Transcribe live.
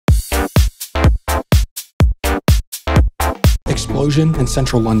explosion in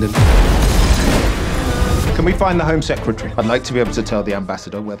central London. Can we find the Home Secretary? I'd like to be able to tell the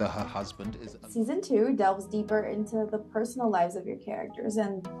ambassador whether her husband is... Season 2 delves deeper into the personal lives of your characters,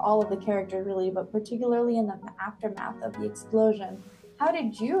 and all of the characters really, but particularly in the aftermath of the explosion. How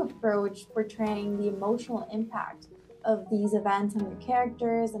did you approach portraying the emotional impact of these events on your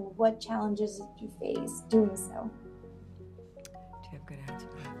characters, and what challenges did you face doing so? Do you have a good answer?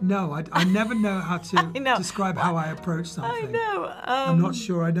 No, I never know how to describe how I approach something. I know. I'm not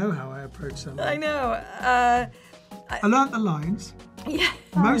sure I know how I approach something. I know. I learnt the lines. Yeah.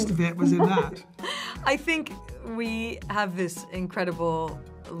 Most of it was in that. I think we have this incredible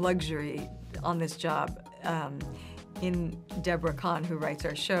luxury on this job. In Deborah Kahn, who writes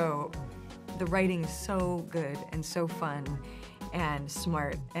our show, the writing is so good and so fun and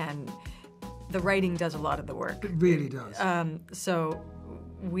smart, and the writing does a lot of the work. It really does. So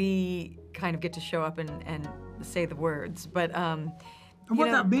we kind of get to show up and say the words, but and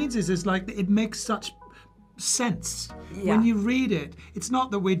what that means is like it makes such sense when you read it. It's not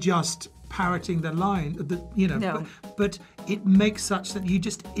that we're just parroting the line, but it makes such that you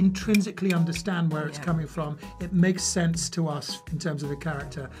just intrinsically understand where it's coming from. It makes sense to us in terms of the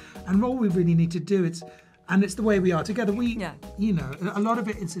character, and all we really need to do it's the way we are together. A lot of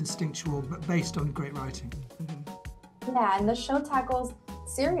it is instinctual, but based on great writing. Mm-hmm. Yeah, and the show tackles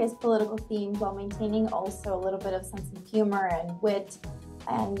serious political themes while maintaining also a little bit of sense of humor and wit,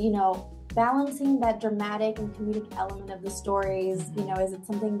 and balancing that dramatic and comedic element of the stories. Is it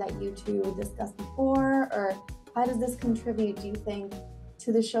something that you two discussed before, or how does this contribute, do you think,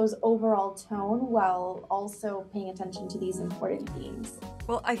 to the show's overall tone while also paying attention to these important themes?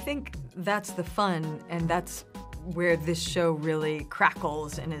 Well, I think that's the fun, and that's where this show really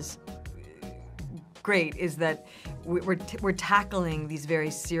crackles and is great, is that we're tackling these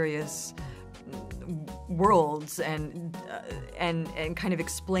very serious worlds and kind of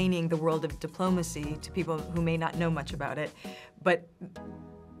explaining the world of diplomacy to people who may not know much about it. But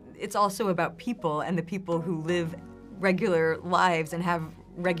it's also about people, and the people who live regular lives and have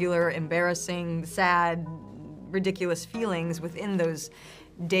regular, embarrassing, sad, ridiculous feelings within those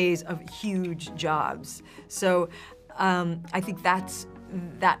days of huge jobs. So I think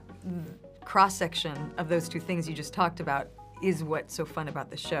that cross-section of those two things you just talked about is what's so fun about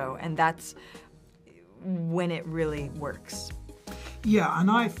the show, and that's when it really works. Yeah,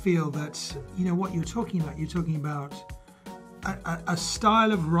 and I feel that, what you're talking about a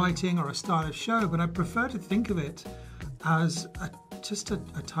style of writing or a style of show, but I prefer to think of it as just a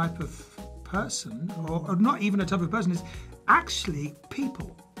type of person, or not even a type of person, it's actually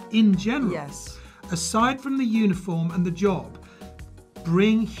people in general. Yes. Aside from the uniform and the job,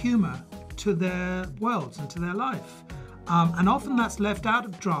 bring humour to their worlds and to their life. And often that's left out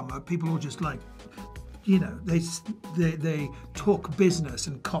of drama. People will just they talk business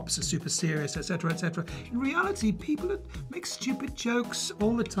and cops are super serious, etc., etc. In reality, people make stupid jokes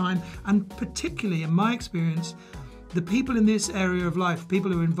all the time, and particularly in my experience, the people in this area of life, people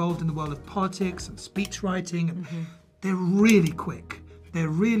who are involved in the world of politics and speech writing, they're really quick, they're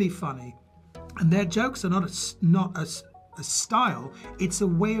really funny, and their jokes are not a style, it's a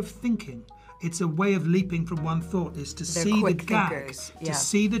way of thinking. It's a way of leaping from one thought, is to see the gag, thinkers. to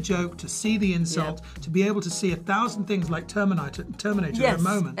see the joke, to see the insult, to be able to see 1,000 things like Terminator at a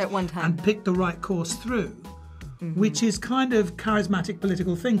moment, at one time, and pick the right course through, which is kind of charismatic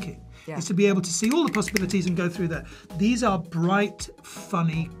political thinking. Is to be able to see all the possibilities and go through that. These are bright,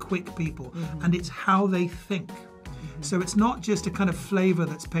 funny, quick people, and it's how they think. So it's not just a kind of flavour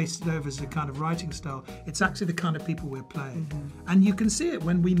that's pasted over as a kind of writing style. It's actually the kind of people we're playing. And you can see it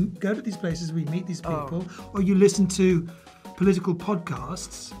when we go to these places, we meet these people, or you listen to political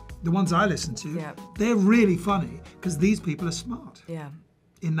podcasts, the ones I listen to, they're really funny because these people are smart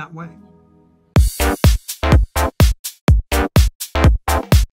in that way.